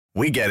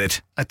We get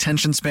it.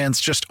 Attention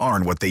spans just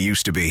aren't what they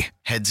used to be.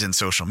 Heads in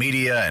social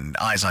media and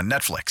eyes on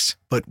Netflix.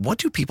 But what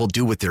do people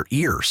do with their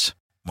ears?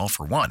 Well,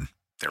 for one,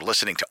 they're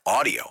listening to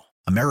audio.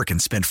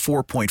 Americans spend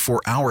 4.4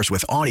 hours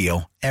with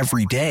audio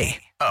every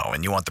day. Oh,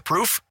 and you want the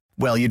proof?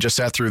 Well, you just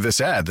sat through this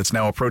ad that's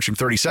now approaching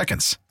 30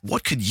 seconds.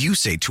 What could you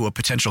say to a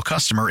potential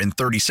customer in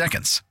 30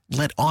 seconds?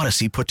 Let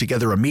Odyssey put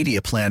together a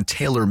media plan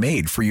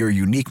tailor-made for your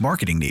unique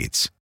marketing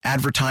needs.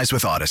 Advertise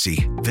with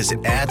Odyssey.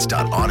 Visit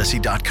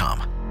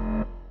ads.odyssey.com.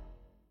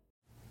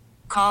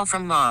 Call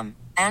from mom.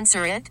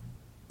 Answer it.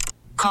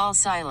 Call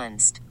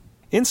silenced.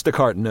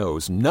 Instacart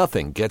knows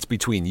nothing gets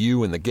between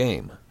you and the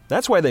game.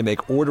 That's why they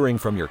make ordering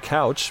from your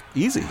couch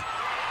easy.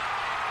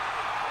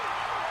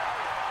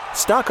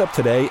 Stock up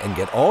today and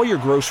get all your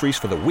groceries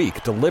for the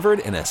week delivered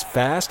in as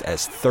fast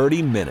as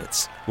 30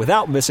 minutes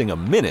without missing a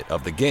minute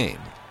of the game.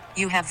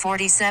 You have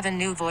 47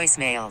 new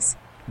voicemails.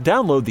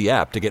 Download the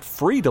app to get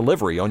free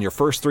delivery on your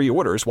first 3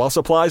 orders while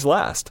supplies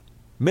last.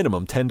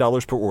 Minimum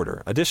 $10 per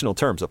order. Additional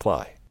terms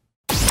apply.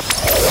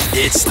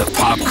 It's the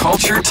Pop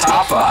Culture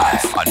Top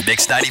 5 on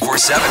Mix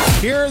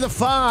 94.7. Here are the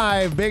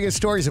 5 biggest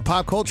stories of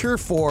pop culture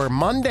for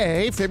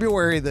Monday,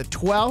 February the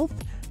 12th,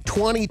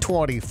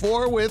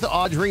 2024 with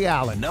Audrey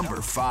Allen.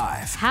 Number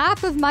 5.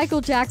 Half of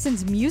Michael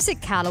Jackson's music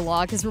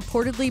catalog has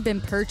reportedly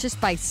been purchased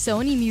by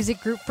Sony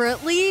Music Group for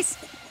at least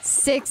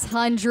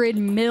 $600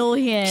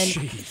 million.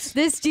 Jeez.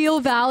 This deal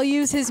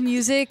values his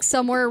music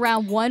somewhere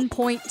around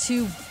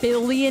 $1.2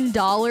 billion,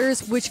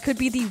 which could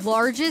be the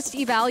largest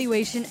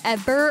evaluation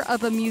ever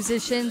of a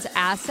musician's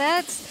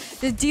assets.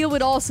 The deal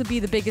would also be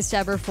the biggest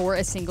ever for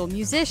a single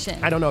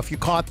musician. I don't know if you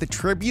caught the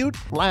tribute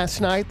last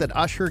night that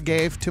Usher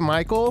gave to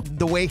Michael.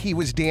 The way he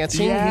was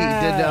dancing, He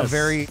did a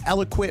very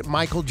eloquent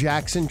Michael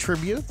Jackson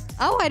tribute.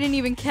 Oh, I didn't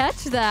even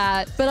catch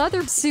that. But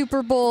other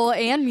Super Bowl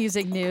and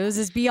music news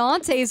is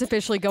Beyonce is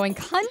officially going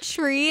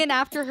country. And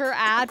after her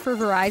ad for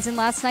Verizon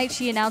last night,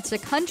 she announced a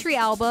country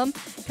album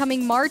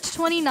coming March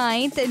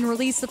 29th and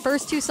released the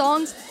first 2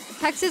 songs,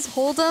 Texas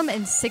Hold'em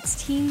and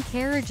 16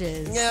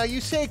 Carriages. Yeah,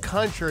 you say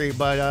country,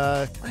 but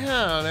I don't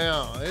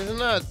know. There's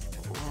not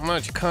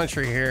much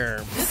country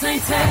here. This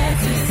ain't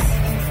Texas.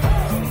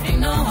 Ain't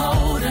no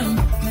Hold'em.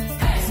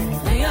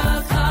 Lay your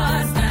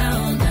cards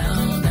down,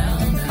 down,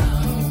 down,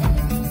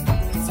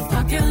 down. So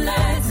park your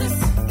Lexus.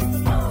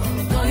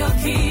 Throw your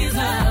keys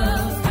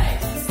out.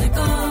 Stick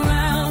around,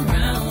 round,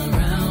 round,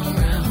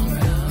 round,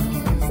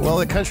 round. Will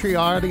the country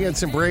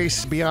audience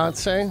embrace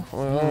Beyonce?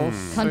 Well,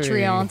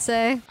 Country-once.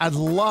 I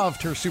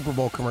loved her Super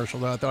Bowl commercial,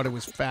 though. I thought it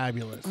was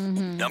fabulous.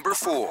 Number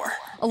 4.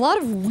 A lot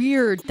of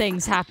weird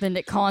things happened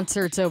at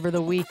concerts over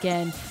the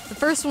weekend. The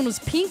first one was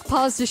Pink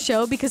paused a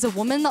show because a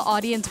woman in the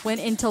audience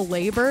went into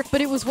labor,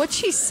 but it was what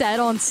she said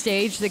on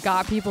stage that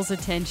got people's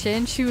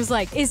attention. She was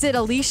like, is it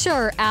Alicia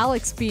or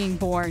Alex being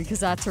born?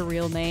 Because that's her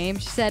real name.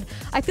 She said,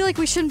 I feel like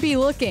we shouldn't be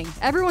looking.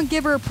 Everyone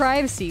give her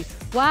privacy.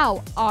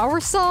 Wow, our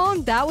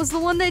song? That was the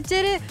one that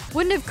did it?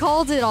 Wouldn't have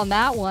called it on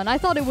that one. I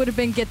thought it would have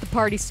been Get the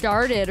Party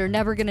Started or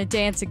Never Gonna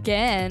Dance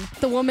Again.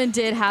 The woman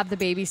did have the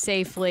baby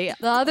safely.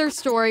 The other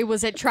story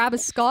was at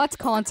Travis Scott's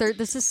concert.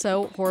 This is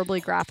so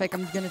horribly graphic.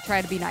 I'm gonna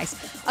try to be nice.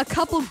 A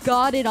couple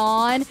got it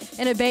on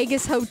in a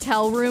Vegas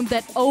hotel room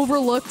that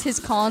overlooked his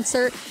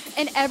concert,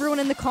 and everyone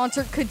in the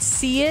concert could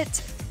see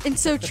it. And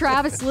so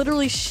Travis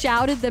literally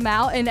shouted them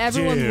out, and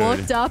everyone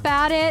looked up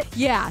at it.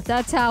 Yeah,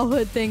 that's how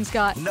hood things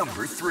got.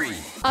 Number 3.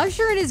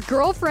 Usher and his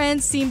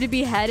girlfriend seem to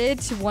be headed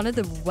to one of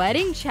the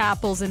wedding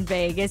chapels in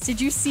Vegas. Did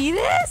you see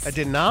this? I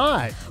did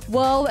not.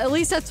 Well, at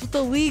least that's what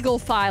the legal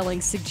filing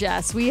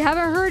suggests. We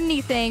haven't heard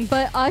anything,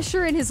 but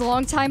Usher and his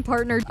longtime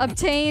partner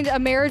obtained a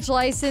marriage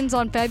license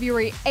on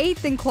February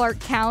 8th in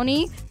Clark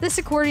County. This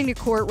according to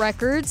court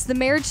records. The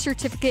marriage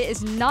certificate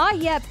is not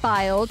yet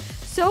filed.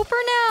 So for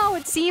now,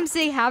 it seems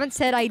they haven't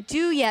said I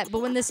do yet,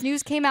 but when this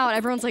news came out,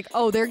 everyone's like,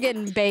 oh, they're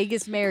getting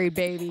Vegas married,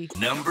 baby.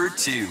 Number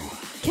 2.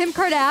 Kim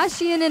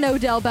Kardashian and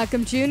Odell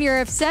Beckham Jr.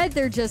 have said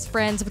they're just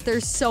friends, but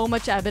there's so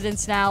much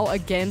evidence now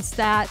against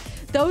that.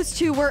 Those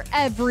two were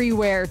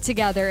everywhere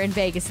together in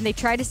Vegas, and they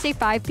tried to stay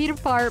 5 feet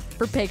apart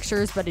for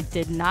pictures, but it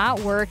did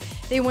not work.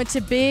 They went to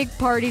big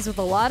parties with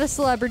a lot of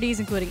celebrities,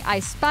 including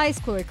Ice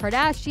Spice, Khloe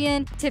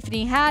Kardashian,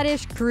 Tiffany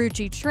Haddish,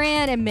 Karrueche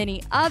Tran, and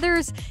many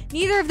others.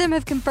 Neither of them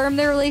have confirmed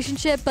their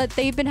relationship, but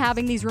they've been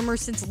having these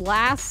rumors since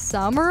last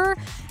summer,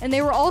 and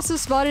they were also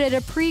spotted at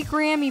a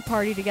pre-Grammy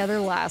party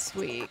together last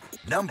week.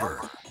 Number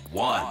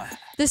 1.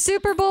 The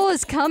Super Bowl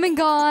is come and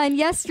gone.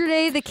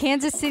 Yesterday, the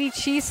Kansas City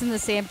Chiefs and the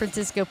San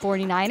Francisco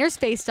 49ers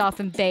faced off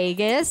in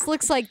Vegas.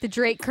 Looks like the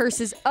Drake curse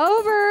is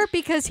over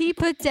because he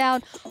put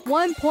down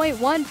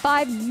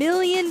 $1.15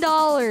 million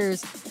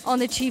on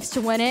the Chiefs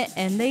to win it,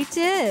 and they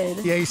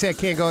did. Yeah, he said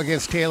can't go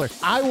against Taylor.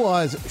 I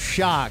was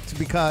shocked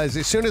because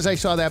as soon as I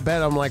saw that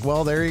bet, I'm like,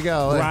 well, there you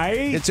go.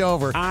 Right? It's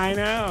over. I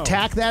know.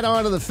 Tack that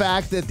on to the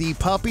fact that the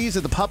puppies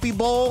at the Puppy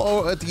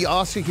Bowl at the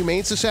Austin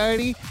Humane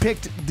Society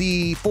picked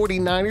the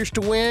 49ers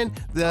to win.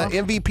 The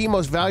MVP,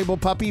 most valuable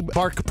puppy,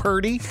 Bark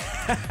Purdy.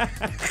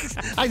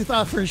 I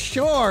thought for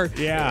sure.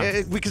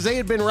 Yeah. Because they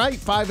had been right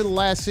 5 of the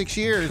last 6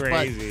 years.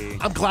 Crazy.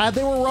 But I'm glad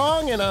they were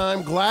wrong, and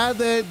I'm glad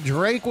that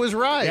Drake was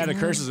right. Yeah, the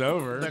curse is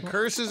over. The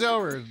curse is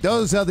over.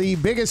 Those are the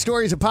biggest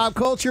stories of pop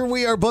culture.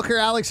 We are Booker,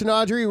 Alex, and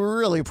Audrey. We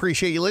really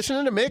appreciate you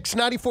listening to Mix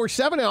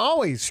 94.7 and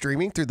always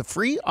streaming through the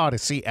free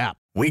Odyssey app.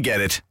 We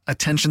get it.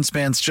 Attention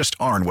spans just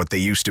aren't what they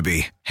used to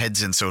be.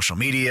 Heads in social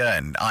media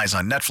and eyes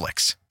on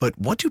Netflix. But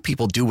what do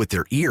people do with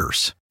their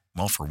ears?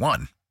 Well, for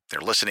one, they're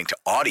listening to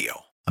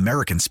audio.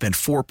 Americans spend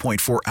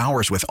 4.4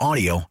 hours with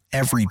audio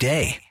every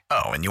day.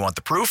 Oh, and you want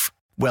the proof?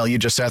 Well, you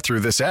just sat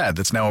through this ad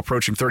that's now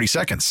approaching 30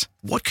 seconds.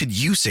 What could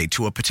you say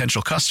to a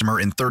potential customer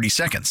in 30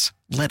 seconds?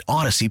 Let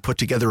Odyssey put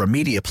together a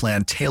media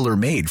plan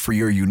tailor-made for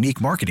your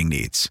unique marketing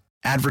needs.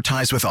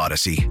 Advertise with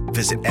Odyssey.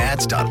 Visit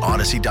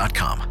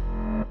ads.odyssey.com.